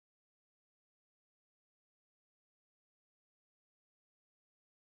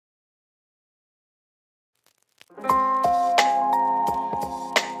But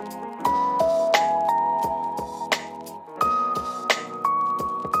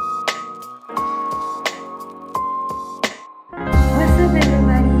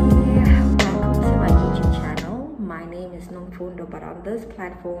on this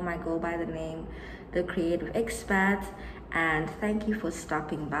platform I go by the name The Creative Expat, and thank you for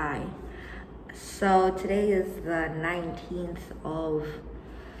stopping by. So today is the 19th of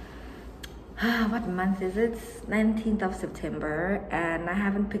what month is it? 19th of September, and I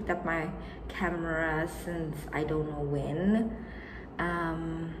haven't picked up my camera since I don't know when,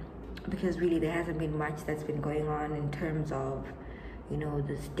 because really there hasn't been much that's been going on in terms of, you know,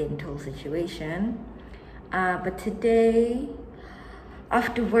 this dental situation. But today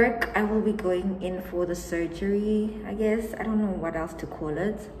after work I will be going in for the surgery, I guess. I don't know what else to call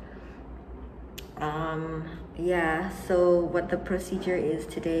it. Yeah, so what the procedure is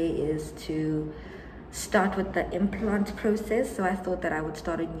today is to start with the implant process. So I thought that I would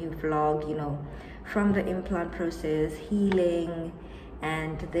start a new vlog, you know, from the implant process, healing,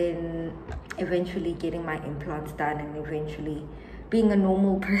 and then eventually getting my implants done and eventually being a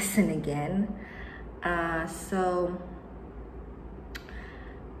normal person again. So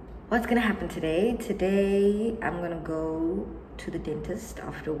what's gonna happen today? Today I'm gonna go to the dentist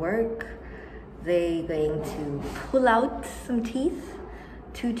after work. They're going to pull out some teeth,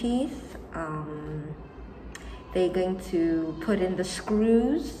 2 teeth. They're going to put in the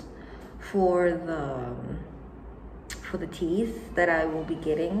screws for the teeth that I will be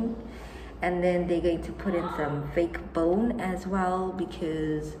getting, and then they're going to put in some fake bone as well,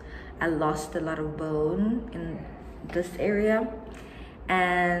 because I lost a lot of bone in this area.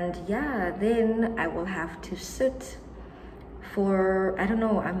 And yeah, then I will have to sit for, I don't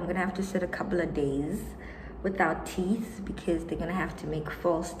know, I'm gonna have to sit a couple of days without teeth, because they're gonna have to make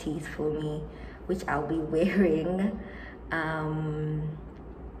false teeth for me, which I'll be wearing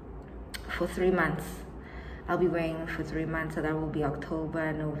for 3 months. I'll be wearing for 3 months, so that will be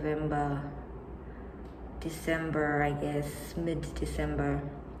October, November, December, I guess, mid-December.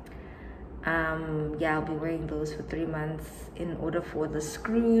 Yeah, I'll be wearing those for 3 months in order for the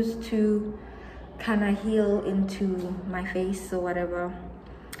screws to kind of heal into my face or whatever,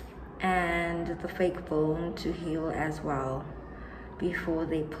 and the fake bone to heal as well before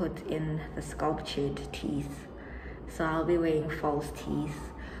they put in the sculptured teeth. So I'll be wearing false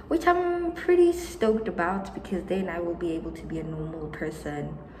teeth, which I'm pretty stoked about, because then I will be able to be a normal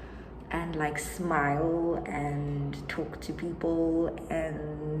person and like smile and talk to people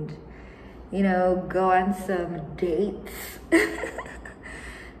and, you know, go on some dates.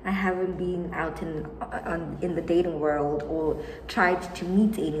 I haven't been out in the dating world or tried to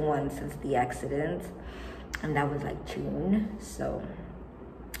meet anyone since the accident, and that was like June. So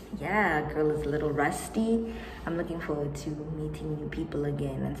yeah, girl is a little rusty. I'm looking forward to meeting new people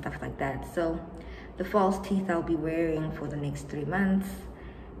again and stuff like that. So the false teeth I'll be wearing for the next 3 months,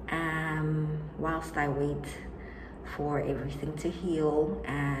 whilst I wait for everything to heal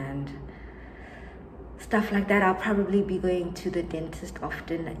and stuff like that. I'll probably be going to the dentist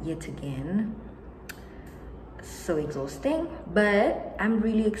often yet again. So exhausting, but I'm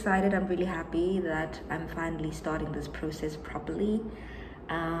really excited. I'm really happy that I'm finally starting this process properly.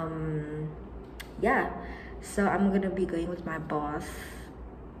 Yeah, so I'm gonna be going with my boss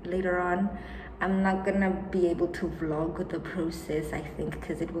later on. I'm not gonna be able to vlog the process, I think,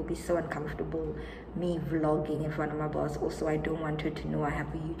 because it will be so uncomfortable me vlogging in front of my boss. Also, I don't want her to know I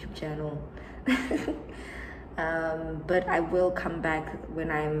have a YouTube channel. But I will come back when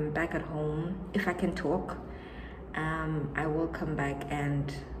I'm back at home, if I can talk. I will come back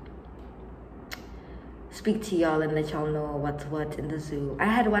and speak to y'all and let y'all know what's what in the zoo. I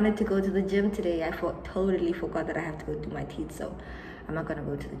had wanted to go to the gym today. I totally forgot that I have to go do my teeth, so I'm not gonna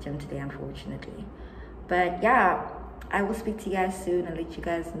go to the gym today, unfortunately. But yeah, I will speak to you guys soon and let you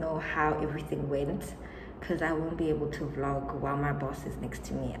guys know how everything went, because I won't be able to vlog while my boss is next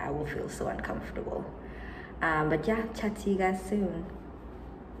to me. I will feel so uncomfortable. But yeah, chat to you guys soon.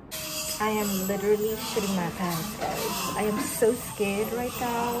 I am literally shitting my pants, guys. I am so scared right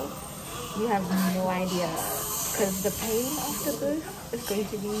now. You have no idea, because the pain after this is going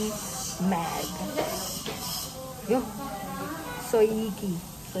to be mad. Yo, so icky,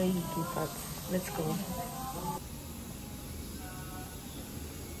 but let's go.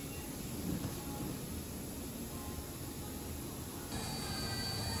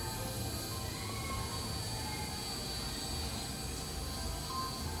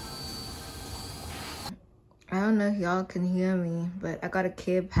 I don't know if y'all can hear me, but I got a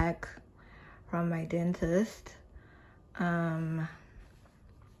care pack from my dentist.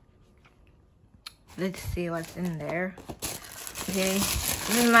 let's see what's in there. Okay,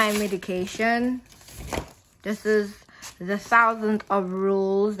 this is my medication. This is the thousands of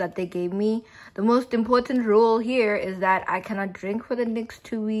rules that they gave me. The most important rule here is that I cannot drink for the next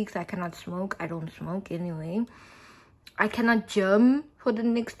 2 weeks. I cannot smoke. I don't smoke anyway. I cannot gym for the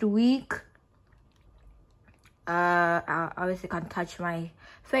next week. I obviously can't touch my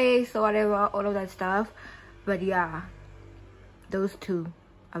face or whatever, all of that stuff. But yeah, those two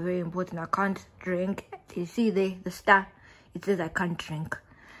are very important. I can't drink. You see the star, it says I can't drink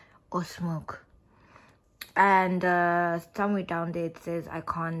or smoke. And somewhere down there it says I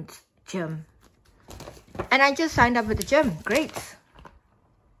can't gym. And I just signed up with the gym. Great.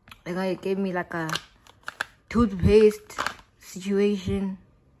 They gave me like a toothpaste situation.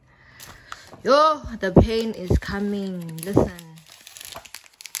 Yo, the pain is coming. Listen.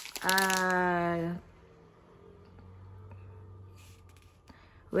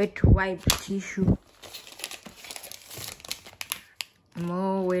 Wet wipe tissue.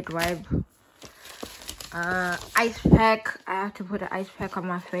 More wet wipe. Ice pack. I have to put an ice pack on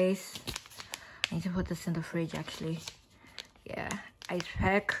my face. I need to put this in the fridge actually. Yeah, ice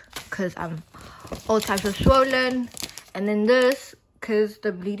pack because I'm all types of swollen. And then this because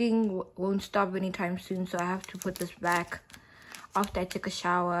the bleeding won't stop anytime soon, so I have to put this back after I take a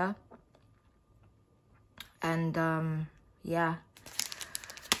shower. And yeah,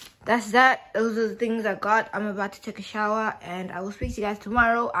 that's that. Those are the things I got. I'm about to take a shower and I will speak to you guys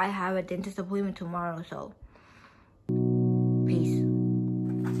tomorrow. I have a dentist appointment tomorrow, so peace.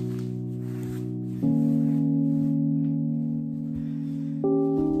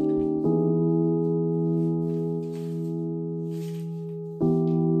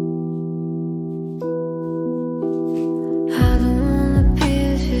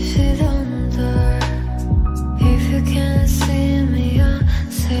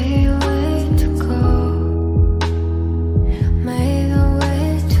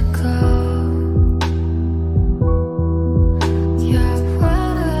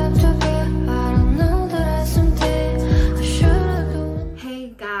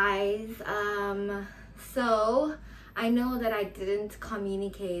 So I know that I didn't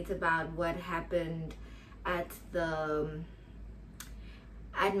communicate about what happened at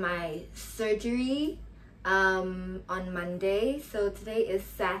my surgery on Monday. So today is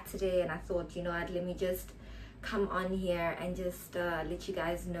Saturday and I thought, you know what, let me just come on here and just let you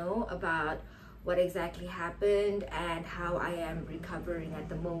guys know about what exactly happened and how I am recovering at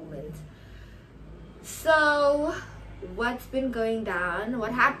the moment. So what's been going down,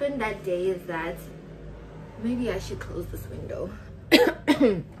 what happened that day is that, maybe I should close this window.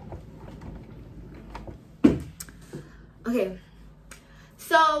 Okay,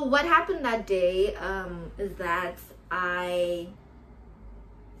 so what happened that day is that I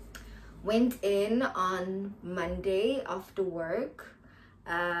went in on Monday after work.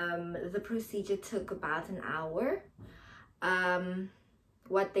 The procedure took about an hour.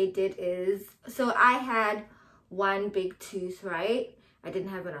 What they did is, so I had one big tooth, right? I didn't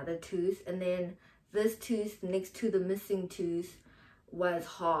have another tooth, and then this tooth next to the missing tooth was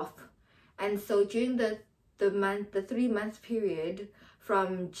half. And so during the 3 month period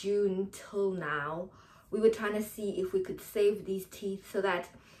from June till now, we were trying to see if we could save these teeth so that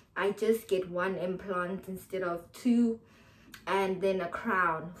I just get one implant instead of two, and then a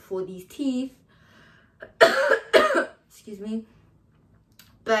crown for these teeth. Excuse me.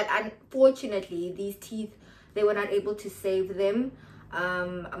 But unfortunately, these teeth, they were not able to save them.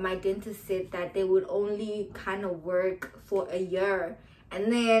 My dentist said that they would only kind of work for a year,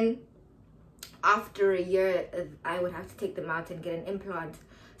 and then after a year I would have to take them out and get an implant.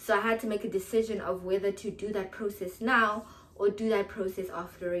 So I had to make a decision of whether to do that process now or do that process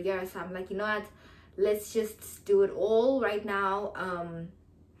after a year. So I'm like, you know what, let's just do it all right now,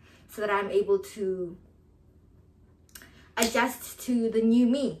 so that I'm able to adjust to the new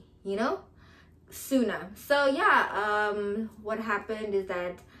me, you know, sooner. So yeah, what happened is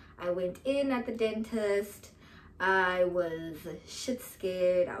that I went in at the dentist. I was shit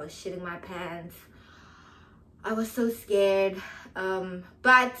scared. I was shitting my pants. I was so scared,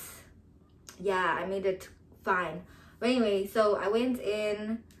 but yeah, I made it fine. But anyway, so I went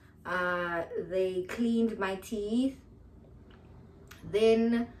in, they cleaned my teeth,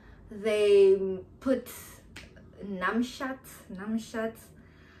 then they put numb shots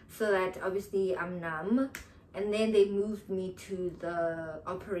so that obviously I'm numb, and then they moved me to the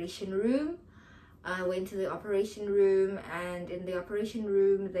operation room. I went to the operation room, and in the operation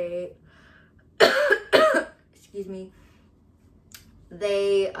room they excuse me,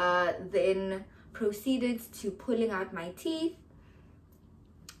 they then proceeded to pulling out my teeth.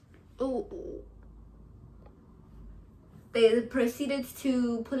 Oh, they proceeded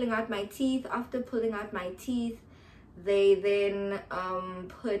to pulling out my teeth. After pulling out my teeth, they then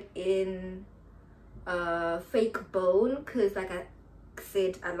put in fake bone, because like I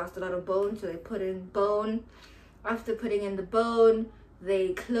said, I lost a lot of bone, so they put in bone. After putting in the bone,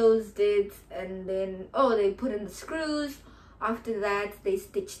 they closed it, and then they put in the screws. After that, they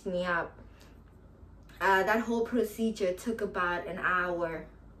stitched me up. That whole procedure took about an hour.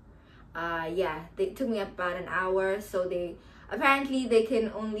 They took me about an hour. So they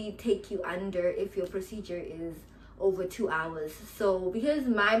can only take you under if your procedure is over 2 hours. So because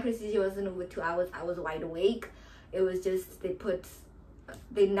my procedure wasn't over 2 hours, I was wide awake. It was just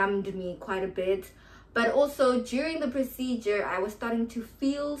they numbed me quite a bit. But also during the procedure, I was starting to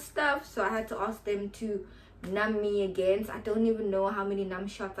feel stuff, so I had to ask them to numb me again. So I don't even know how many numb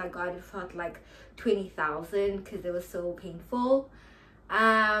shots I got. It felt like 20,000 because it was so painful.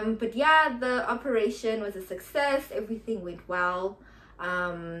 But yeah, the operation was a success. Everything went well.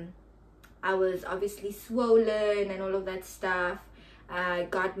 I was obviously swollen and all of that stuff. I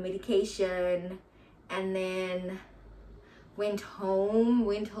got medication and then went home.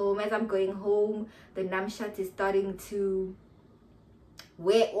 As I'm going home, the numb shot is starting to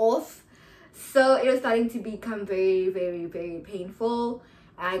wear off, so it was starting to become very, very, very painful.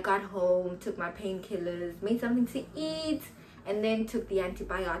 I got home, took my painkillers, made something to eat, and then took the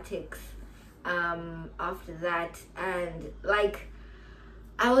antibiotics after that. And like,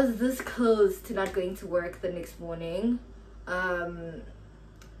 I was this close to not going to work the next morning, because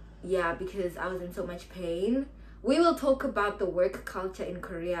I was in so much pain. We will talk about the work culture in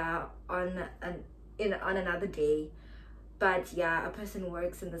Korea on another day. But yeah, a person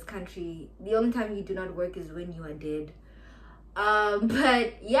works in this country. The only time you do not work is when you are dead.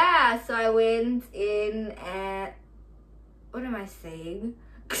 But yeah, so I went in at, what am I saying?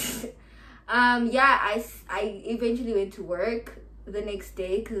 I eventually went to work the next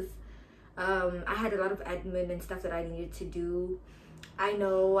day because I had a lot of admin and stuff that I needed to do. I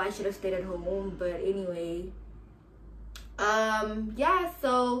know I should have stayed at home, but anyway.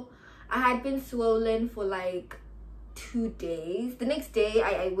 So I had been swollen for like 2 days. The next day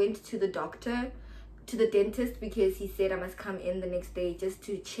I went to the doctor, to the dentist, because he said I must come in the next day just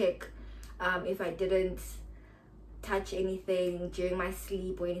to check if I didn't touch anything during my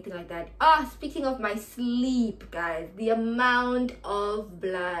sleep or anything like that. Speaking of my sleep, guys, the amount of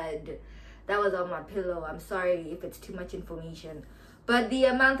blood that was on my pillow, I'm sorry if it's too much information, but the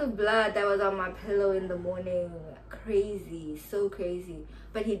amount of blood that was on my pillow in the morning, crazy, so crazy.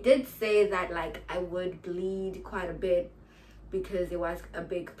 But he did say that like I would bleed quite a bit because it was a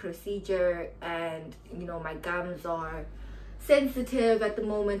big procedure, and you know, my gums are sensitive at the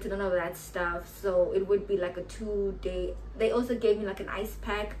moment and all of that stuff, so it would be like a 2-day. They also gave me like an ice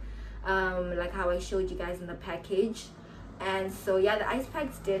pack, like how I showed you guys in the package. And so yeah, the ice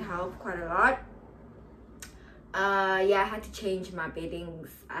packs did help quite a lot. I had to change my beddings.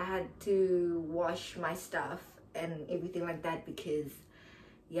 I had to wash my stuff and everything like that because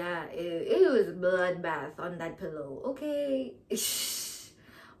it was a bloodbath on that pillow. Okay.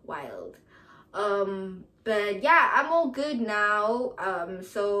 Wild. But yeah, I'm all good now.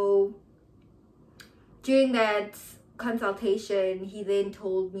 So during that consultation, he then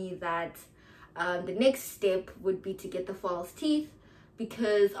told me that the next step would be to get the false teeth,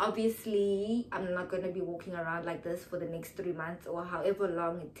 because obviously I'm not going to be walking around like this for the next 3 months or however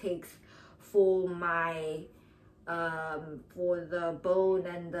long it takes for my for the bone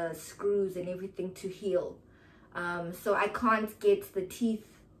and the screws and everything to heal. So I can't get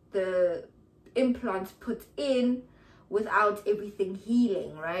the implants put in without everything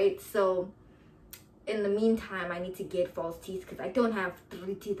healing, right? So in the meantime, I need to get false teeth because I don't have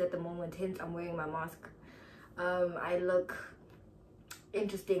 3 teeth at the moment, hence I'm wearing my mask. I look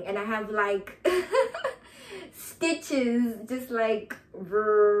interesting, and I have like stitches just like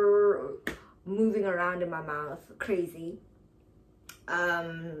moving around in my mouth, crazy.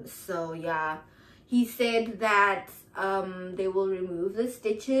 So yeah, he said that they will remove the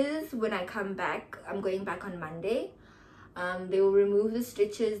stitches when I come back. I'm going back on Monday. They will remove the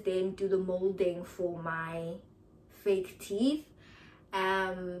stitches, then do the molding for my fake teeth,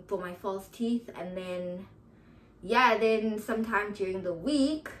 for my false teeth, and then then sometime during the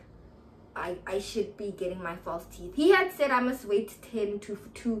week I should be getting my false teeth. He had said I must wait 10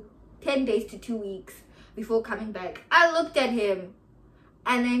 days to 2 weeks before coming back. I looked at him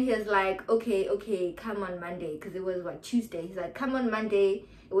and then he was like, okay, come on Monday, because it was what, Tuesday. He's like, come on Monday,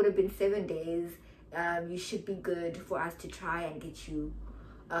 it would have been 7 days. You should be good for us to try and get you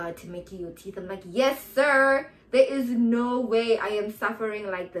to make you your teeth. I'm like, yes sir, there is no way I am suffering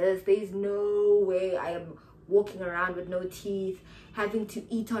like this. There is no way I am walking around with no teeth, having to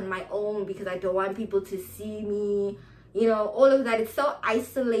eat on my own because I don't want people to see me, you know, all of that. It's so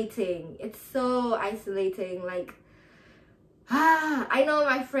isolating. It's so isolating. Like, I know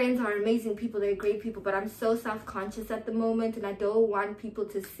my friends are amazing people, they're great people, but I'm so self-conscious at the moment, and I don't want people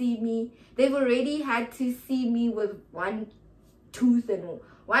to see me. They've already had to see me with one tooth and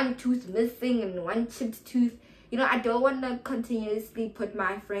one tooth missing and one chipped tooth. You know, I don't want to continuously put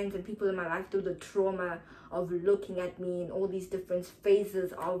my friends and people in my life through the trauma of looking at me in all these different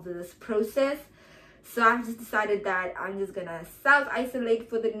phases of this process. So I've just decided that I'm just gonna self-isolate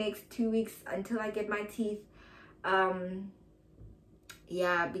for the next 2 weeks until I get my teeth.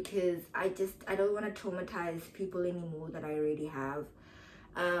 Yeah, because I don't want to traumatize people anymore that I already have.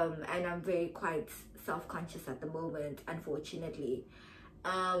 And I'm very quite self-conscious at the moment, unfortunately.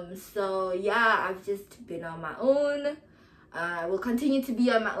 So yeah, I've just been on my own. I will continue to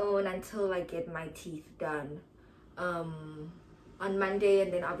be on my own until I get my teeth done on Monday,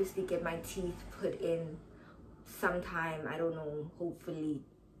 and then obviously get my teeth put in sometime, I don't know, hopefully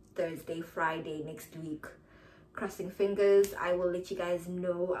Thursday, Friday next week. Crossing fingers. I will let you guys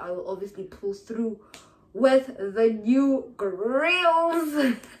know. I will obviously pull through with the new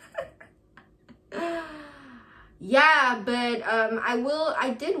grills. Yeah, but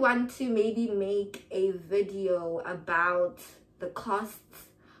I did want to maybe make a video about the costs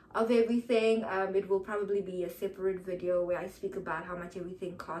of everything. It will probably be a separate video where I speak about how much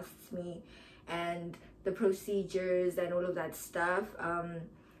everything costs me and the procedures and all of that stuff.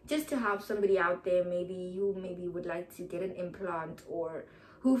 Just to help somebody out there maybe who maybe would like to get an implant, or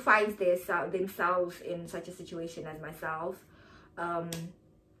who finds themselves in such a situation as myself.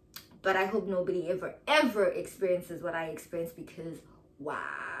 But I hope nobody ever experiences what I experienced, because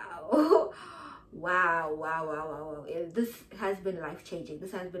wow. Wow. This has been life-changing.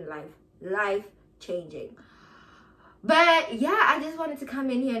 This has been life-changing. But yeah, I just wanted to come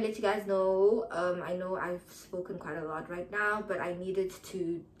in here and let you guys know. I know I've spoken quite a lot right now, but I needed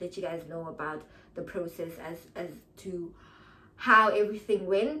to let you guys know about the process as to how everything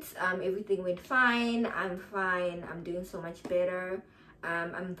went. Everything went fine. I'm fine. I'm doing so much better.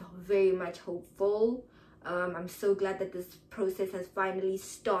 I'm very much hopeful. I'm so glad that this process has finally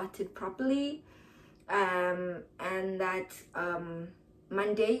started properly. And that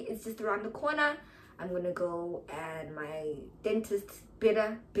Monday is just around the corner. I'm gonna go, and my dentist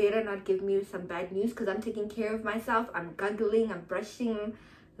better not give me some bad news, because I'm taking care of myself. I'm gargling, I'm brushing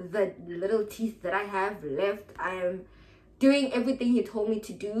the little teeth that I have left. I am doing everything he told me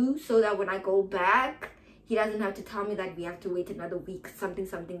to do, so that when I go back, he doesn't have to tell me that we have to wait another week. Something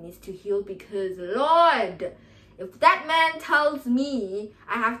needs to heal, because Lord, if that man tells me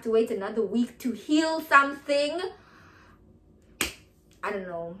I have to wait another week to heal something, I don't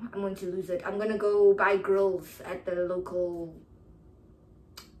know, I'm going to lose it. I'm gonna go buy grills at the local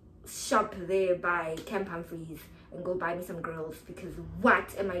shop there by Camp Humphreys and go buy me some grills, because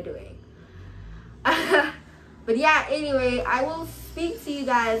what am I doing? But yeah, anyway, I will speak to you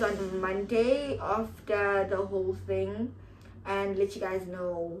guys on Monday after the whole thing and let you guys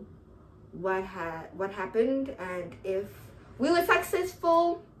know what happened, and if we were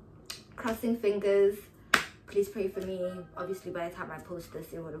successful. Crossing fingers. Please pray for me. Obviously, by the time I post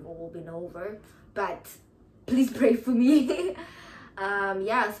this, it would have all been over. But please pray for me.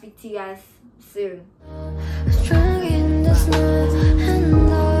 Yeah, I'll speak to you guys soon.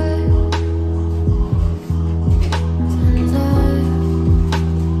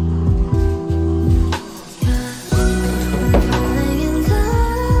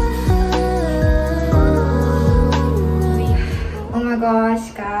 Oh my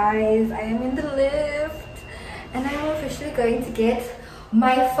gosh, guys, I am in the lift. And I am officially going to get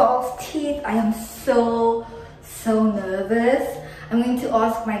my false teeth. I am so nervous. I'm going to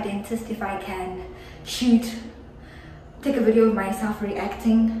ask my dentist if I can take a video of myself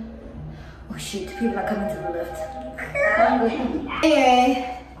reacting. Oh shoot, people are coming to the lift.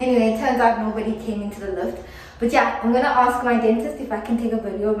 Anyway, it turns out nobody came into the lift. But yeah, I'm gonna ask my dentist if I can take a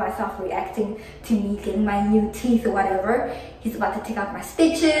video of myself reacting to me getting my new teeth or whatever. He's about to take out my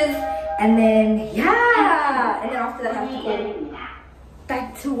stitches, and then yeah, and then after that I have to go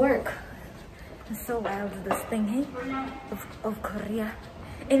back to work. It's so wild, this thing, hey? Of Korea.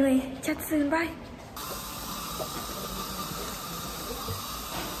 Anyway, chat soon, bye.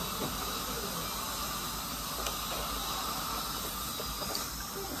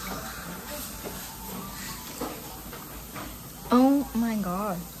 Oh my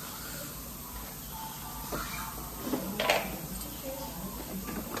god.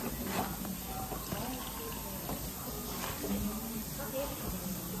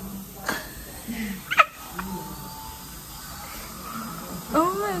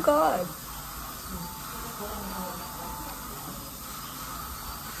 my god.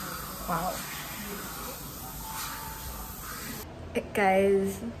 Wow.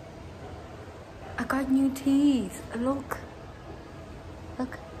 Guys, I got new teeth. Look.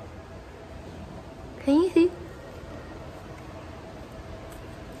 Look. Can you see?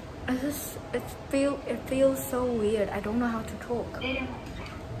 It feels so weird. I don't know how to talk.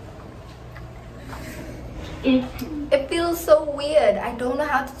 It feels so weird. I don't know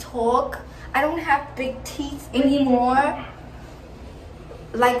how to talk. I don't have big teeth anymore.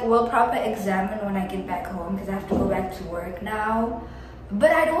 Like, we'll probably examine when I get back home because I have to go back to work now.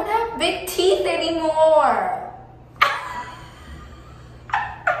 But I don't have big teeth anymore.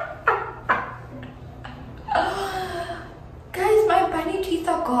 Guys, my bunny teeth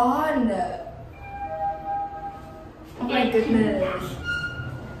are gone. Oh my goodness.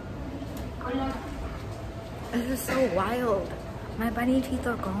 This is so wild. My bunny teeth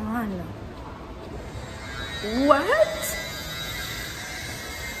are gone. What?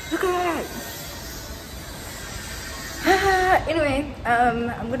 Look at that. Anyway,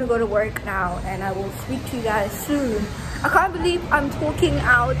 I'm gonna go to work now and I will speak to you guys soon. I can't believe I'm talking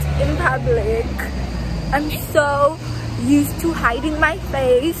out in public. I'm so used to hiding my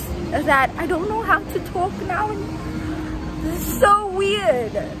face that I don't know how to talk now. This is so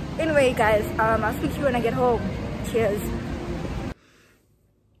weird. Anyway guys, I'll speak to you when I get home. Cheers.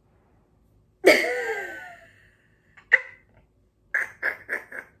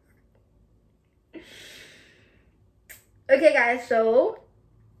 Okay guys, so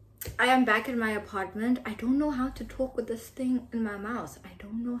I am back in my apartment. I don't know how to talk with this thing in my mouth. I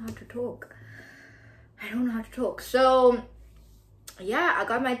don't know how to talk. I don't know how to talk. So yeah, I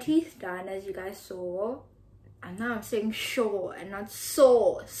got my teeth done as you guys saw. And now I'm saying sure and not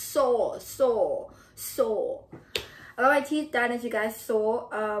so. I got my teeth done as you guys saw.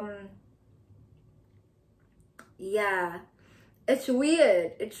 Yeah, it's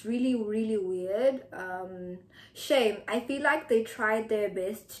weird. It's really weird. Shame. I feel like they tried their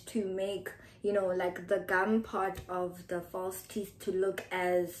best to make, you know, like the gum part of the false teeth to look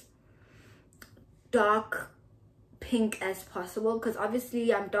as dark pink as possible, because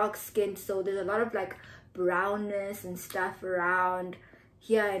obviously I'm dark skinned, so there's a lot of like brownness and stuff around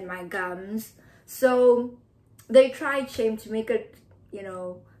here in my gums. So they tried, shame, to make it, you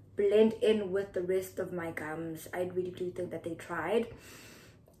know, blend in with the rest of my gums. I really do think that they tried.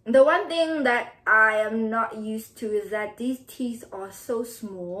 The one thing that I am not used to is that these teeth are so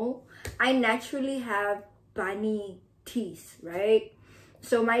small. I naturally have bunny teeth, right?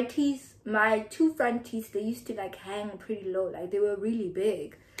 So my teeth, my two front teeth, they used to like hang pretty low, like they were really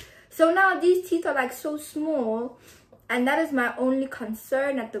big. So now these teeth are like so small, and that is my only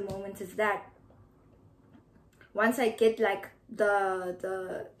concern at the moment, is that once I get like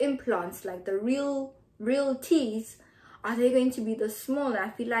the implants, like the real teeth, are they going to be the small? And I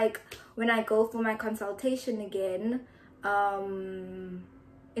feel like when I go for my consultation again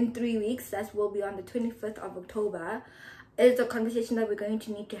in 3 weeks, that will be on the 25th of October, is a conversation that we're going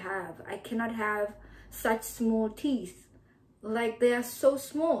to need to have. I cannot have such small teeth. Like, they are so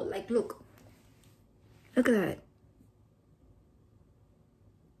small. Like, look at that.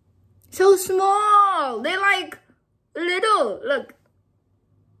 So small. They're like little. Look.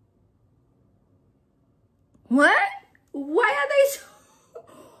 What? Why are they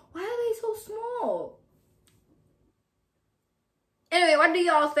so small? Anyway, what do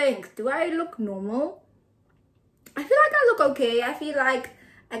y'all think? Do I look normal? I feel like I look okay. I feel like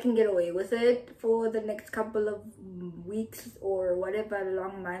I can get away with it for the next couple of weeks or whatever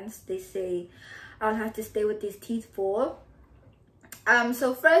long months they say I'll have to stay with these teeth for.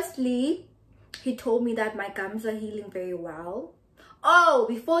 So firstly, he told me that my gums are healing very well. Oh,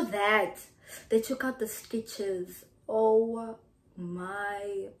 before that, they took out the stitches. Oh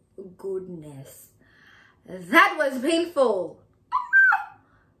my goodness, that was painful.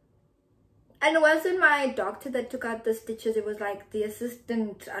 And it wasn't my doctor that took out the stitches. It was like the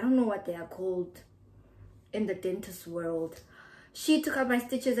assistant. I don't know what they are called in the dentist world. She took out my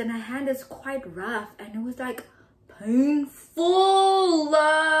stitches and her hand is quite rough. And it was like painful.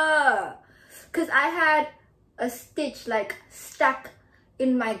 Because I had a stitch like stuck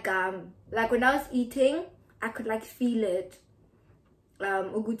in my gum. Like when I was eating, I could like feel it. I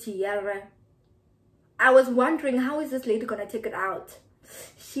was wondering, how is this lady gonna take it out?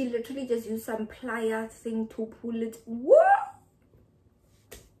 She literally just used some plier thing to pull it. What?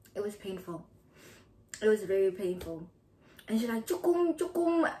 It was painful. It was very painful. And she's like, chukum,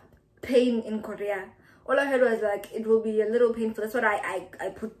 pain in Korea. All I heard was like, it will be a little painful. That's what I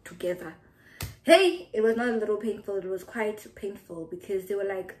put together. Hey, it was not a little painful, it was quite painful because they were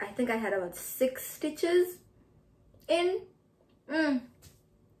like, I think I had about 6 stitches in.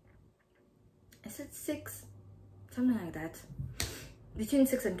 Is it 6? Something like that. Between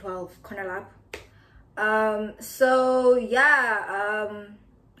 6 and 12, Konalap. So yeah,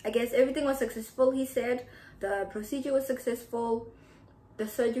 I guess everything was successful, he said. The procedure was successful. The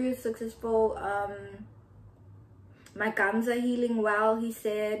surgery was successful. My gums are healing well, he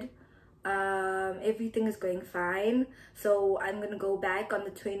said. Everything is going fine. So I'm gonna go back on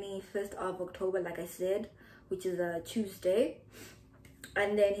the 25th of October, like I said, which is a Tuesday.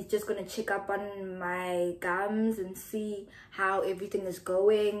 And then he's just gonna check up on my gums and see how everything is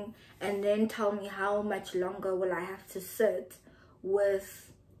going, and then tell me how much longer will I have to sit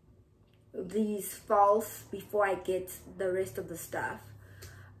with these false before I get the rest of the stuff,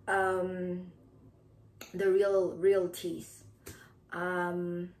 the real teeth.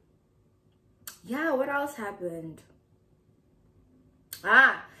 Yeah, what else happened?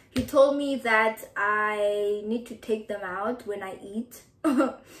 He told me that I need to take them out when I eat.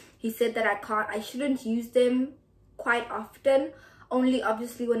 He said that I shouldn't use them quite often, only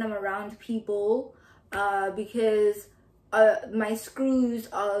obviously when I'm around people, because my screws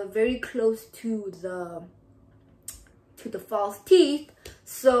are very close to the false teeth,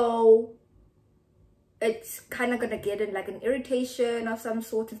 so it's kind of gonna get in like an irritation of some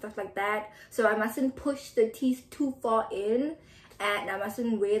sort and stuff like that. So I mustn't push the teeth too far in, and I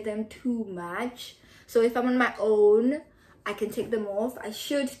mustn't wear them too much. So if I'm on my own, I can take them off. I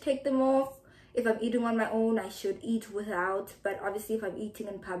should take them off. If I'm eating on my own, I should eat without. But obviously if I'm eating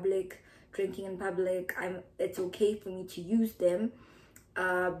in public, drinking in public, it's okay for me to use them.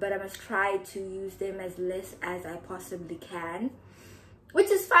 But I must try to use them as less as I possibly can,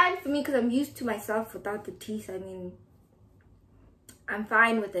 which is fine for me because I'm used to myself without the teeth. I mean, I'm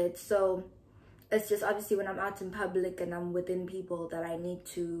fine with it. So it's just obviously when I'm out in public and I'm within people that I need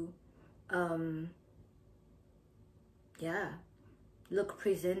to yeah, look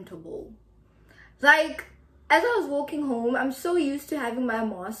presentable. Like, as I was walking home, I'm so used to having my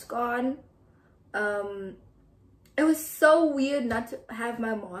mask on. It was so weird not to have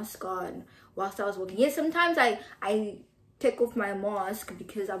my mask on whilst I was walking. Yes, sometimes I take off my mask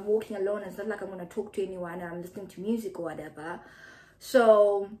because I'm walking alone. It's not like I'm going to talk to anyone and I'm listening to music or whatever.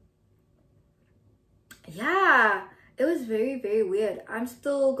 So yeah, it was very, very weird. I'm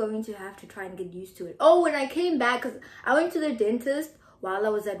still going to have to try and get used to it. Oh, when I came back, because I went to the dentist while I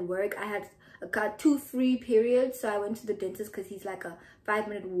was at work. I had got 2 free periods, so I went to the dentist because he's like a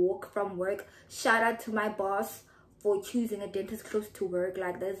 5-minute walk from work. Shout out to my boss for choosing a dentist close to work.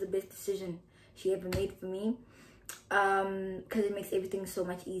 Like, that's the best decision she ever made for me, because it makes everything so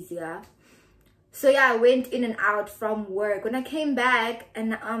much easier. So yeah, I went in and out from work. When I came back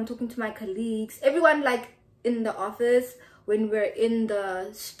and I'm talking to my colleagues, everyone like in the office, when we're in the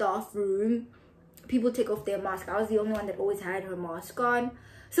staff room, people take off their mask. I was the only one that always had her mask on.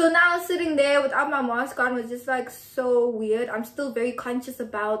 So now sitting there without my mask on was just like so weird. I'm still very conscious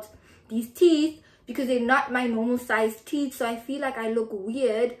about these teeth because they're not my normal size teeth, so I feel like I look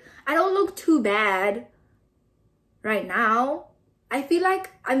weird. I don't look too bad right now. I feel like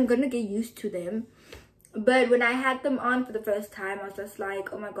I'm gonna get used to them. But when I had them on for the first time, I was just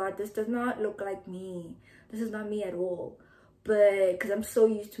like, oh my god, this does not look like me. This is not me at all. But because I'm so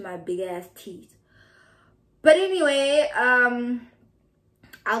used to my big ass teeth. But anyway,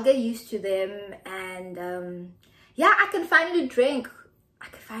 I'll get used to them, and yeah, I can finally drink. I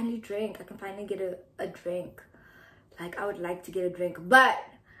can finally get a drink. Like, I would like to get a drink, but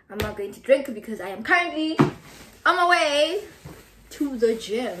I'm not going to drink because I am currently on my way to the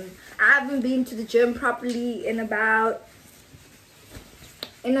gym. I haven't been to the gym properly in about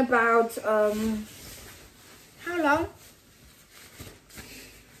how long?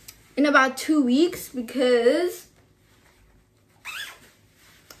 In about 2 weeks, because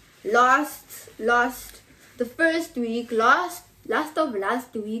the first week, last of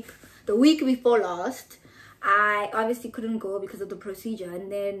last week, the week before last, I obviously couldn't go because of the procedure,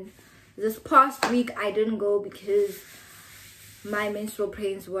 and then this past week I didn't go because my menstrual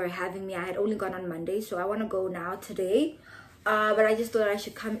pains were having me. I had only gone on Monday, so I want to go now today. But I just thought I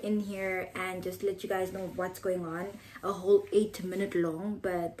should come in here and just let you guys know what's going on. A whole 8-minute long,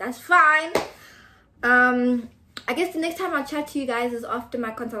 but that's fine. I guess the next time I'll chat to you guys is after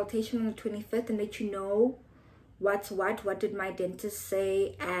my consultation on the 25th and let you know what did my dentist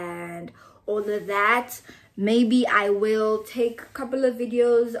say and all of that. Maybe I will take a couple of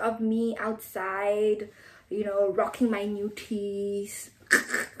videos of me outside, you know, rocking my new teeth.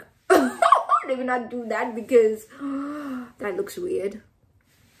 Maybe not do that because that looks weird.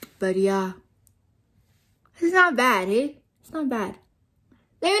 But yeah, It's not bad, eh? It's not bad.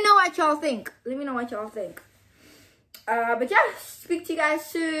 Let me know what y'all think. Let me know what y'all think. But yeah, speak to you guys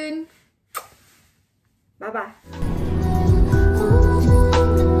soon. Bye-bye.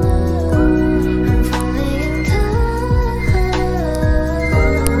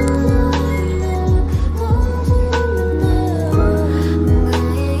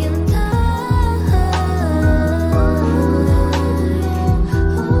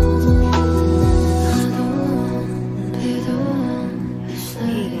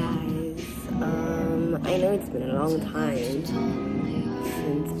 Time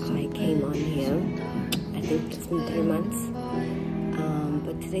since I came on here. I think it's been 3 months.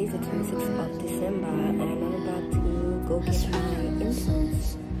 But today's the 26th of December and I'm about to go get my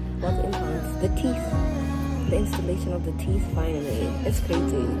implants. Well, the implants, the teeth. The installation of the teeth finally. It's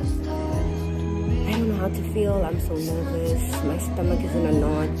crazy. I don't know how to feel. I'm so nervous. My stomach is in a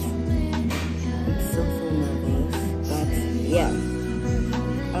knot. I'm so nervous. But yeah.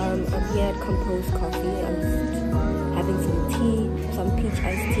 I'm here at Compose Coffee. I'm having some tea, some peach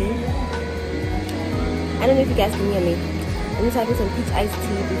iced tea. I don't know if you guys can hear me. I'm just having some peach iced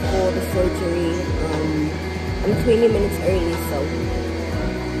tea before the surgery. I'm 20 minutes early, so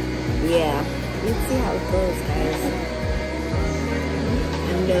yeah. Let's see how it goes, guys.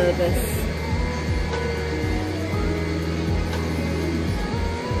 I'm nervous.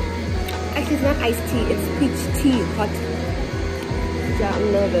 Actually, it's not iced tea, it's peach tea, hot. Yeah,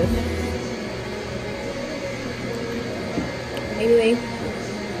 I'm nervous. Anyway,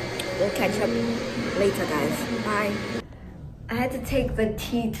 we'll catch up later, guys. Bye. I had to take the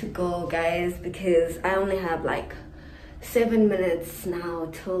tea to go, guys, because I only have like 7 minutes now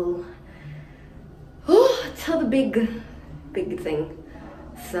till the big thing.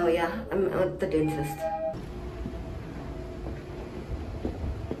 So yeah, I'm at the dentist.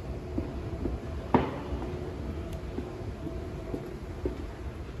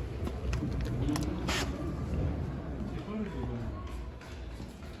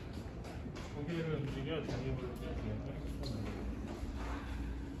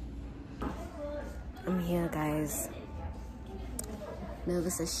 I'm here, guys.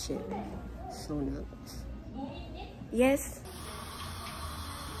 Nervous as shit. So nervous. Yes.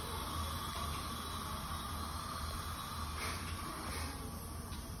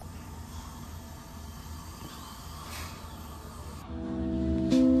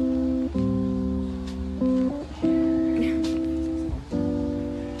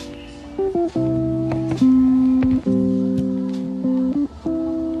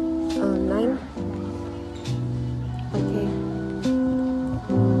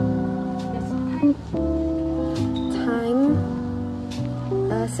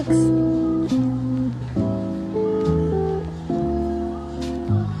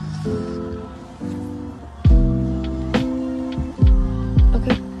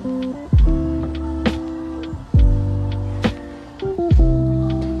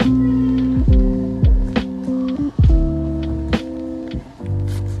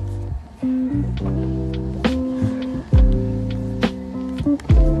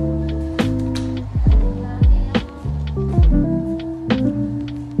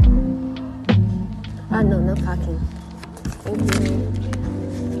 No parking. Thank you.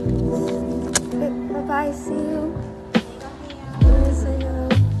 Bye-bye, see you. See you.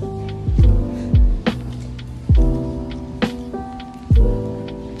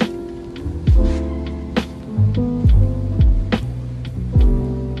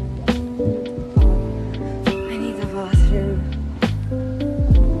 I need the bathroom.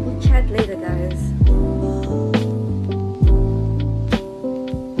 We'll chat later, guys.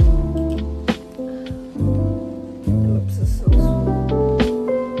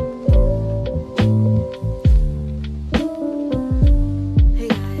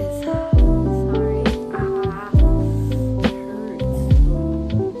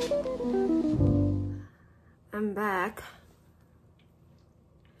 I'm back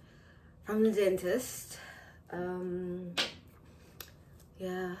from the dentist.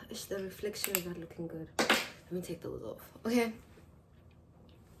 Yeah, the reflection is not looking good. Let me take those off. Okay,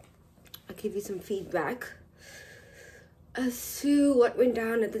 I'll give you some feedback as to what went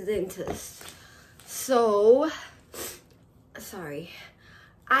down at the dentist. So, sorry,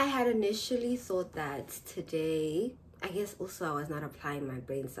 I had initially thought that today, I guess also I was not applying my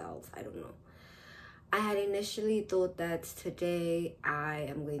brain cells, I don't know. I had initially thought that today I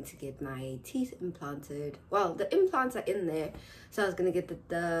am going to get my teeth implanted. Well, the implants are in there, so I was going to get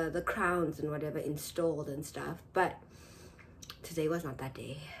the crowns and whatever installed and stuff. But today was not that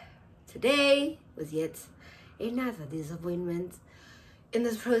day. Today was yet another disappointment in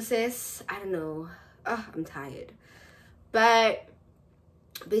this process. I don't know. I'm tired. But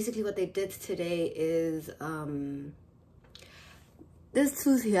basically what they did today is this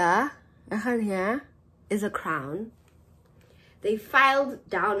tooth here is a crown. They filed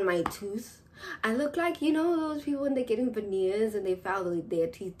down my tooth. I look like, you know, those people when they're getting veneers and they file their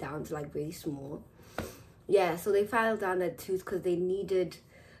teeth down to like very small. Yeah, so they filed down that tooth because they needed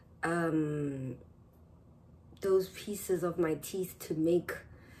those pieces of my teeth to make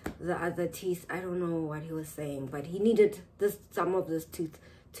the other teeth. I don't know what he was saying, but he needed some of this tooth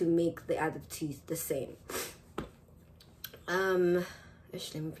to make the other teeth the same.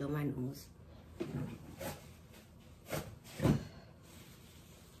 Let me blow my nose.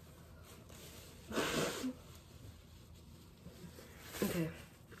 Okay,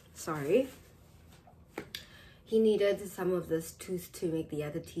 sorry. He needed some of this tooth to make the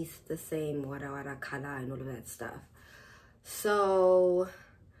other teeth the same, wada color and all of that stuff. So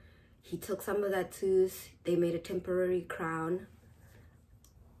he took some of that tooth. They made a temporary crown.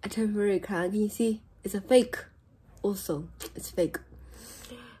 A temporary crown. Can you see? It's a fake. Also, it's fake.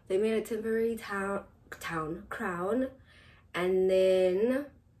 They made a temporary crown, and then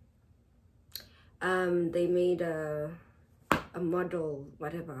they made a model,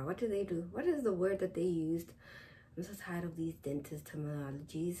 whatever. What do they do? What is the word that they used? I'm so tired of these dentist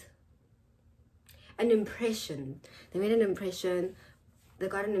terminologies. An impression. They made an impression. They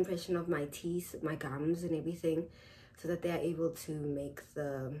got an impression of my teeth, my gums and everything, so that they are able to make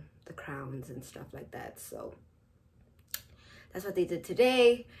the crowns and stuff like that. So that's what they did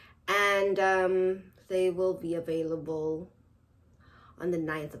today, and they will be available on the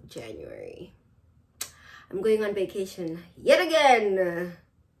 9th of January. I'm going on vacation yet again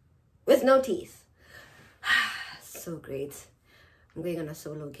with no teeth. So great. I'm going on a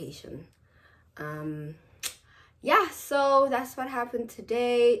solocation. Yeah, so that's what happened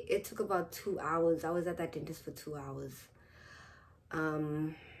today. It took about 2 hours. I was at that dentist for 2 hours.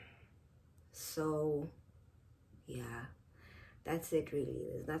 So yeah, that's it really.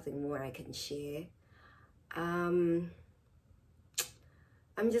 There's nothing more I can share. I'm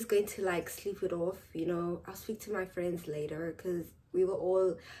just going to like sleep it off, you know. I'll speak to my friends later because we were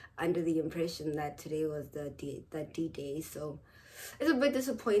all under the impression that today was the D-Day. So it's a bit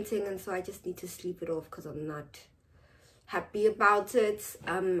disappointing, and so I just need to sleep it off because I'm not happy about it.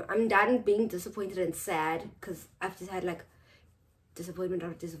 I'm done being disappointed and sad because I've just had like disappointment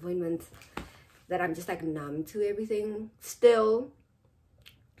after disappointment that I'm just like numb to everything still.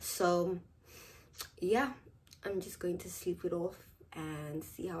 So yeah, I'm just going to sleep it off and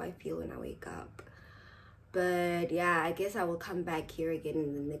see how I feel when I wake up. But yeah, I guess I will come back here again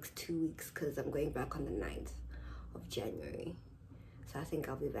in the next 2 weeks because I'm going back on the 9th of January. So I think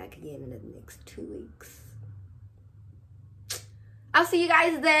I'll be back again in the next 2 weeks. I'll see you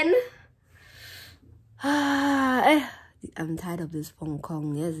guys then. I'm tired of this Hong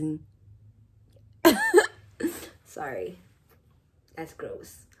Kong, isn't it? Sorry, that's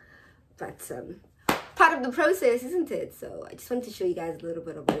gross, but part of the process, isn't it? So I just wanted to show you guys a little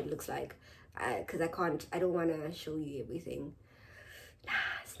bit of what it looks like, because I don't want to show you everything.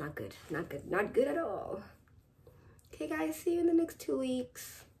 It's not good, not good at all. Okay guys, see you in the next 2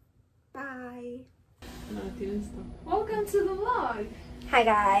 weeks. Bye. Welcome to the vlog. Hi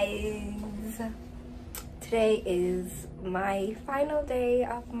guys, today is my final day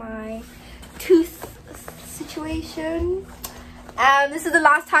of my tooth situation, and this is the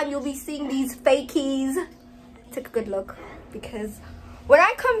last time you'll be seeing these fakies. Take a good look, because when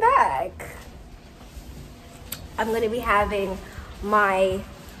I come back I'm going to be having my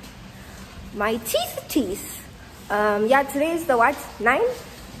teeth. Yeah, today is the what?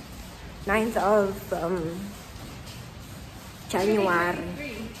 9th of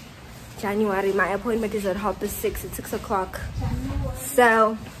January. My appointment is at 6:30 at 6 o'clock.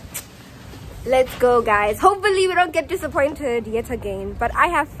 So let's go guys. Hopefully we don't get disappointed yet again, but I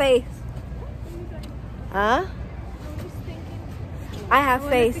have faith. I have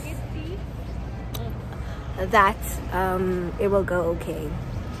faith that it will go okay.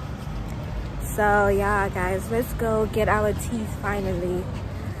 So yeah guys, let's go get our teeth finally.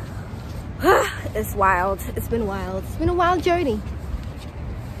 It's wild. It's been wild. It's been a wild journey.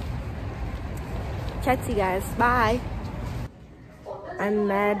 Chat to you guys. Bye. I'm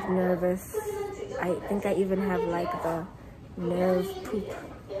mad nervous. I think I even have like the nerve poop.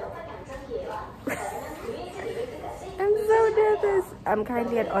 I'm so nervous. I'm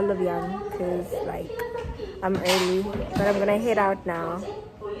currently at Olivian because like I'm early, but I'm gonna head out now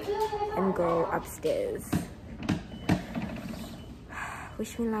and go upstairs.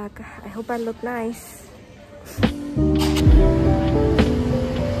 Wish me luck. I hope I look nice.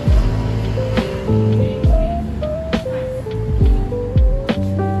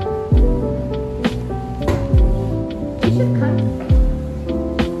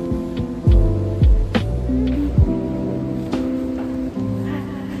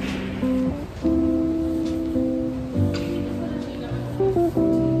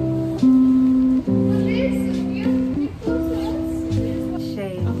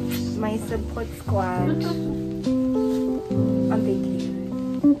 my support squad. Aren't they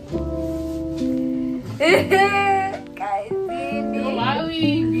cute? Guys, Why are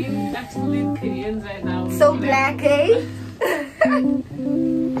we being actually Koreans right now? so black, eh?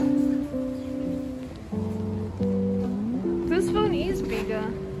 This phone is bigger.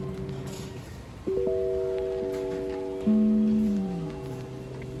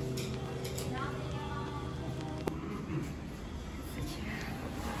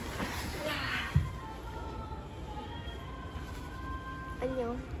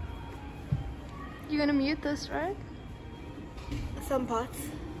 You're gonna mute this, right? Some parts.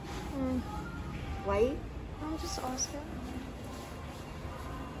 Why? I'm just asking.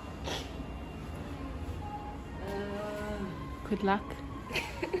 Good luck.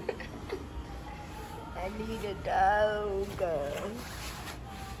 I need a dog.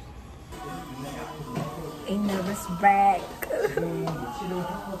 A nervous wreck.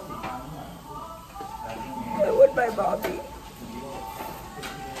 I want my Bobby.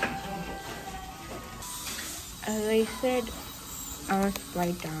 As I said, I must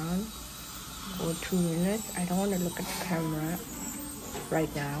lie down for 2 minutes. I don't want to look at the camera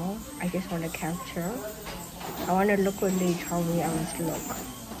right now. I just want to capture. I want to look when they tell me I must look.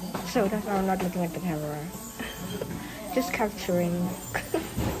 So that's why I'm not looking at the camera. Just capturing.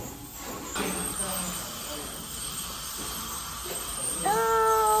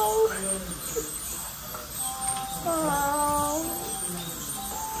 No! Oh.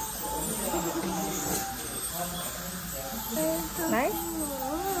 Nice?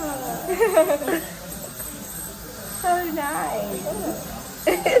 So nice.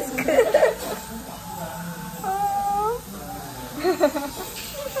 It's good. Oh.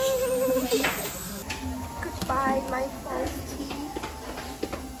 Goodbye, my false teeth.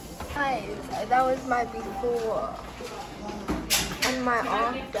 Guys, that was my before and my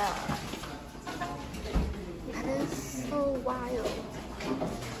after. That is so wild.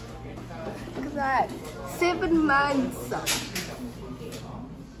 Look at that. 7 months.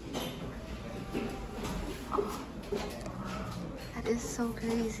 That is so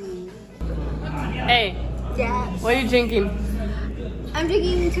crazy. Hey, Yes. what are you drinking? I'm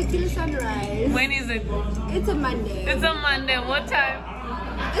drinking tequila sunrise. When is it? It's a Monday. It's a Monday. What time?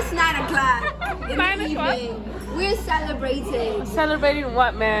 It's 9 o'clock in 9 the o'clock? evening. We're celebrating. Celebrating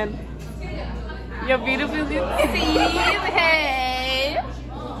what, man? Your beautiful Steve. Hey.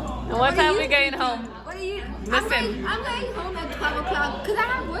 And what time we going home? What are you? Listen. I'm going home at 12 o'clock because I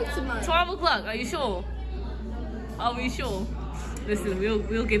have work tomorrow. 12 o'clock. Are you sure? Are we sure? Listen,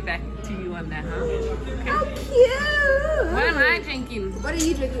 we'll get back to you on that, huh? Okay. How cute! What am I drinking? What are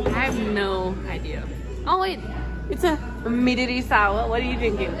you drinking? I have no idea. Oh wait, it's a midday sour. What are you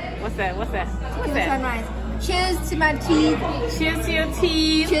drinking? What's that? What's that? What's Tequila that? sunrise. Cheers to my teeth. Cheers to your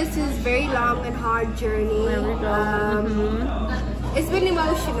tea. Cheers to this very long and hard journey. There we go. It's been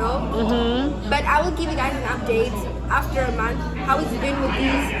emotional, but I will give you guys an update after a month how it's been with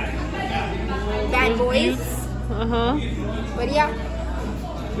these bad boys. But yeah.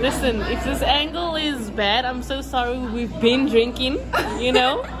 Listen, if this angle is bad, I'm so sorry. We've been drinking, you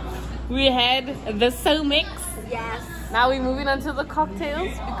know. We had the so mix. Yes. Now we're moving on to the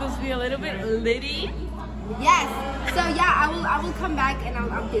cocktails because we're a little bit litty. Yes. So yeah, I will come back and I'll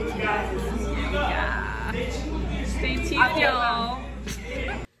update you guys. Yeah. Stay tuned, y'all.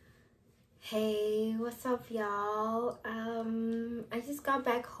 Hey, what's up, y'all? I just got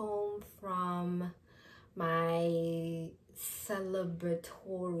back home from my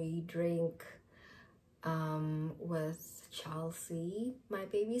celebratory drink with Chelsea, my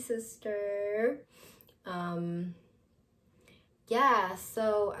baby sister. Yeah,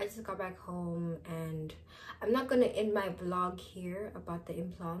 so I just got back home and I'm not gonna end my vlog here about the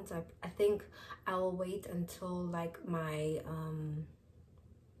implants. I think I will wait until like my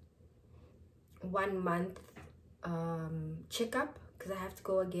 1 month checkup because I have to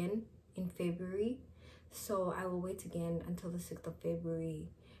go again in February. So I will wait again until the 6th of February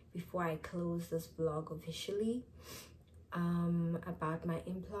before I close this vlog officially about my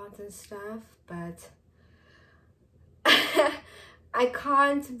implants and stuff. But I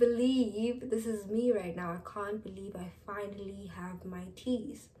can't believe this is me right now. I can't believe I finally have my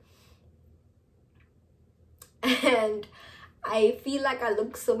teeth. And I feel like I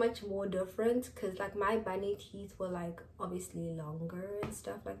look so much more different because like my bunny teeth were like obviously longer and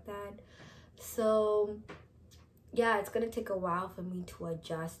stuff like that. So yeah, it's gonna take a while for me to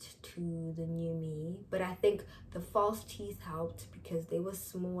adjust to the new me, but I think the false teeth helped because they were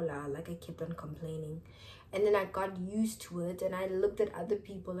smaller, like I kept on complaining, and then I got used to it and I looked at other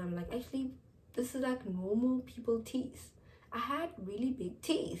people and I'm like, actually this is like normal people teeth. I had really big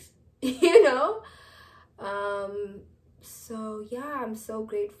teeth you know. So yeah, I'm so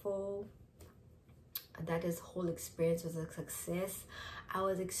grateful that this whole experience was a success. I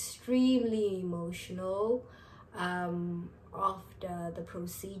was extremely emotional after the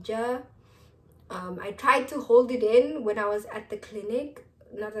procedure. I tried to hold it in when I was at the clinic,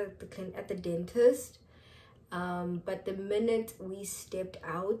 not at the clinic, at the dentist. But the minute we stepped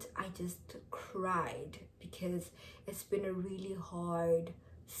out, I just cried because it's been a really hard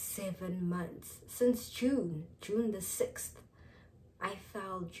 7 months since June the 6th. I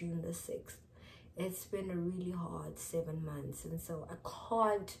fell June the 6th. It's been a really hard 7 months, and so I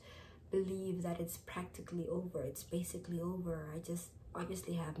can't believe that it's practically over. It's basically over. I just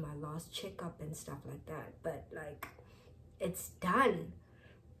obviously have my last checkup and stuff like that, but like, it's done.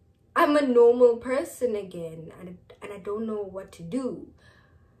 I'm a normal person again, and I don't know what to do.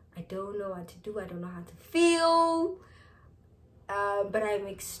 I don't know what to do. I don't know how to feel, but I'm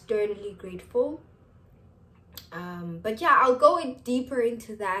externally grateful. But yeah, I'll go deeper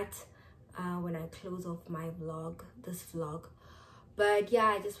into that when I close off my this vlog. But yeah,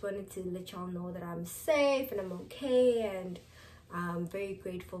 I just wanted to let y'all know that I'm safe and I'm okay, and I'm very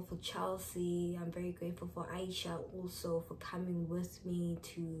grateful for Chelsea. I'm very grateful for Aisha also for coming with me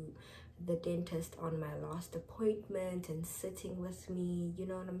to the dentist on my last appointment and sitting with me, you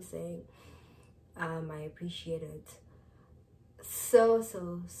know what I'm saying. I appreciate it so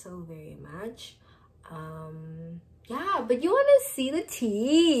very much. Yeah, but you want to see the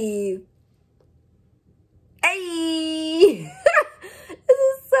teeth. Hey. This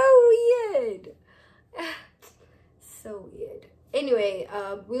is so weird. So weird. Anyway,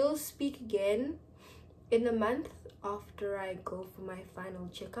 we'll speak again in a month after I go for my final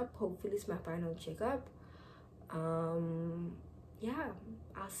checkup. Hopefully it's my final checkup. Yeah,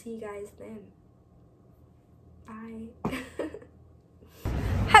 I'll see you guys then. Bye.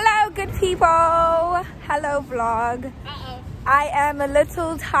 Hello, good people. Hello, vlog. I am a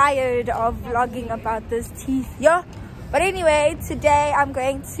little tired of vlogging about this teeth, yeah. But anyway, today I'm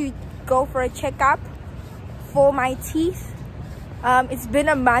going to go for a checkup for my teeth. It's been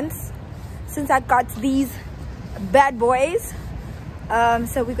a month since I got these bad boys.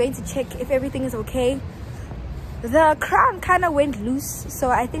 So we're going to check if everything is okay. The crown kind of went loose, so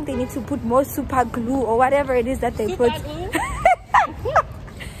I think they need to put more super glue or whatever it is that they put.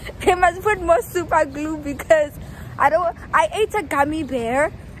 They must put more super glue because I ate a gummy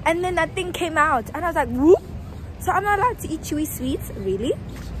bear and then that thing came out and I was like, whoop. So I'm not allowed to eat chewy sweets, really.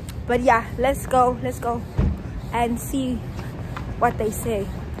 But yeah, let's go and see what they say.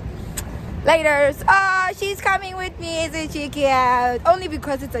 Laters. Oh, she's coming with me, isn't she cute? Only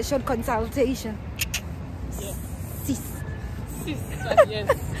because it's a short consultation. Yes. Sis. Yes.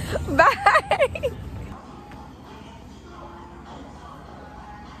 Bye.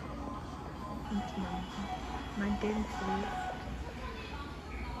 My dentist.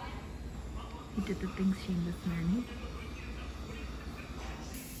 He did the things she in this man.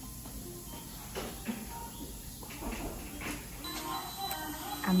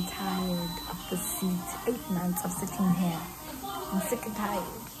 I'm tired of the seat. 8 months of sitting here. I'm sick and tired.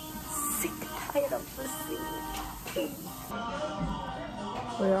 Sick and tired of the seat.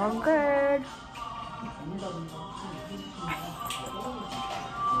 We're all good.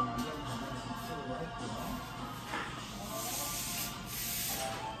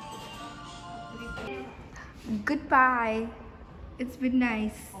 Goodbye. It's been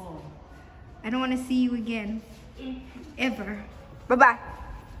nice. I don't want to see you again. Ever. Bye-bye.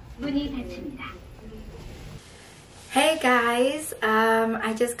 Hey guys,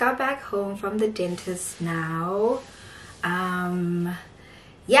 I just got back home from the dentist now.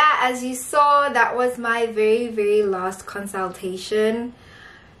 Yeah, as you saw, that was my very last consultation.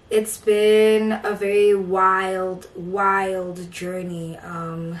 It's been a very wild journey.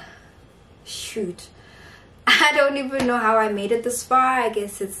 Shoot, I don't even know how I made it this far. I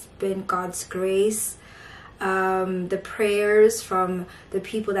guess it's been God's grace. The prayers from the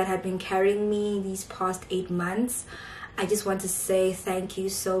people that have been carrying me these past 8 months. I just want to say thank you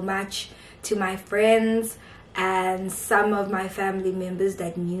so much to my friends and some of my family members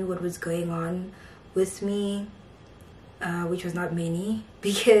that knew what was going on with me, which was not many,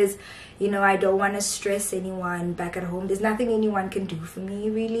 because you know, I don't want to stress anyone back at home. There's nothing anyone can do for me,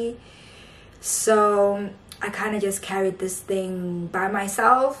 really. So I kind of just carried this thing by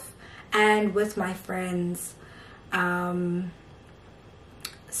myself and with my friends.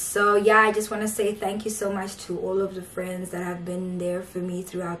 So yeah, I just want to say thank you so much to all of the friends that have been there for me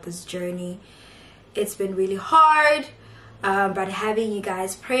throughout this journey. It's been really hard, but having you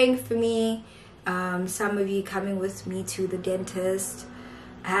guys praying for me, some of you coming with me to the dentist,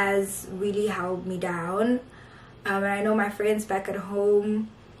 has really held me down. And I know my friends back at home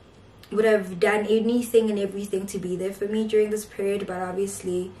would have done anything and everything to be there for me during this period, but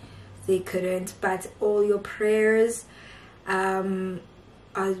obviously they couldn't. But all your prayers are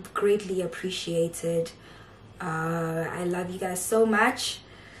greatly appreciated. I love you guys so much.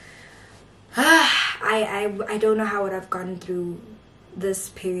 I don't know how I would have gone through this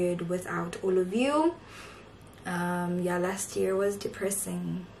period without all of you. Yeah, last year was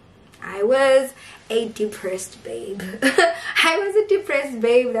depressing. I was a depressed babe. I was a depressed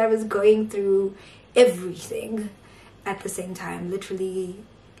babe that was going through everything at the same time, literally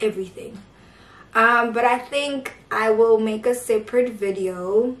everything. But I think I will make a separate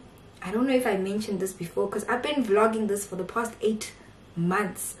video. I don't know if I mentioned this before, because I've been vlogging this for the past 8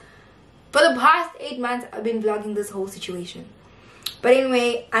 months. For the past 8 months, I've been vlogging this whole situation. But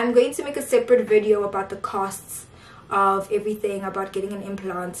anyway, I'm going to make a separate video about the costs of everything, about getting an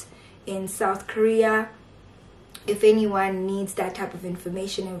implant in South Korea. If anyone needs that type of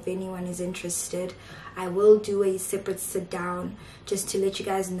information, if anyone is interested, I will do a separate sit down just to let you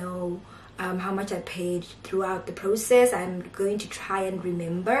guys know how much I paid throughout the process. I'm going to try and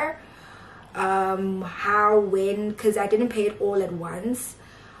remember how, when, because I didn't pay it all at once.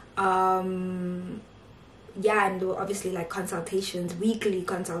 Yeah, and obviously like consultations, weekly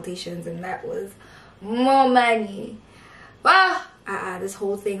consultations, and that was more money. Well, this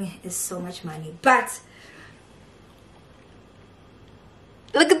whole thing is so much money. But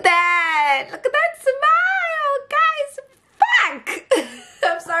look at that, look at that smile, guys. Fuck.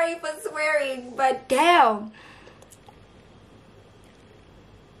 I'm sorry for swearing, but damn.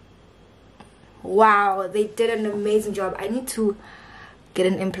 Wow, they did an amazing job. I need to get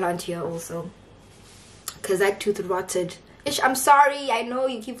an implant here also, because that tooth rotted. Ish, I'm sorry, I know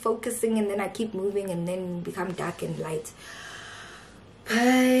you keep focusing and then I keep moving and then become dark and light.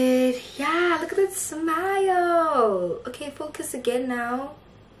 But yeah, look at that smile. Okay, focus again now.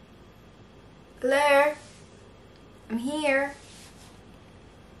 Hello, I'm here.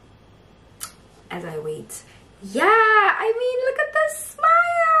 As I wait. Yeah, I mean, look at the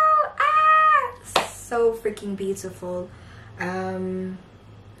smile. So freaking beautiful.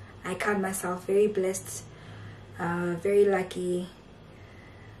 I count myself very blessed, very lucky.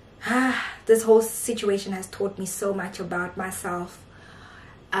 This whole situation has taught me so much about myself.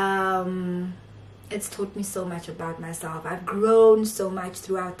 It's taught me so much about myself. I've grown so much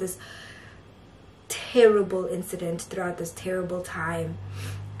throughout this terrible incident, throughout this terrible time,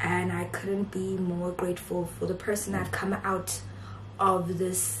 and I couldn't be more grateful for the person I've come out of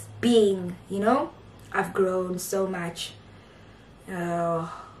this being, you know. I've grown so much. My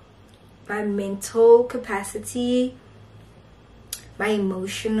mental capacity, my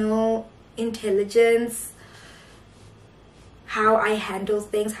emotional intelligence, how I handle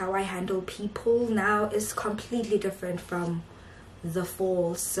things, how I handle people now is completely different from the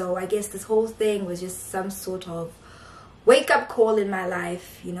fall. So I guess this whole thing was just some sort of wake-up call in my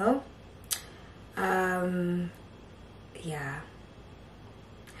life, you know. Yeah,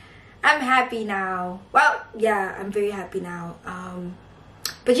 I'm happy now. Well, yeah, I'm very happy now.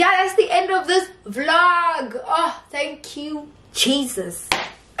 But yeah, that's the end of this vlog. Oh, thank you, Jesus.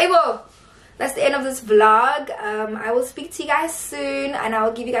 Hey, whoa. That's the end of this vlog. I will speak to you guys soon, and I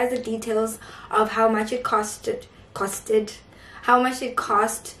will give you guys the details of how much it cost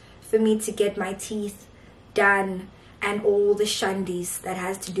for me to get my teeth done, and all the shundies that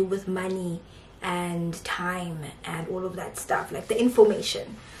has to do with money and time and all of that stuff, like the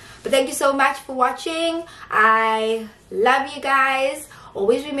information. But thank you so much for watching. I love you guys.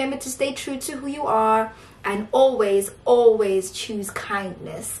 Always remember to stay true to who you are, and always choose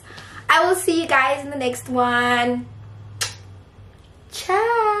kindness. I will see you guys in the next one.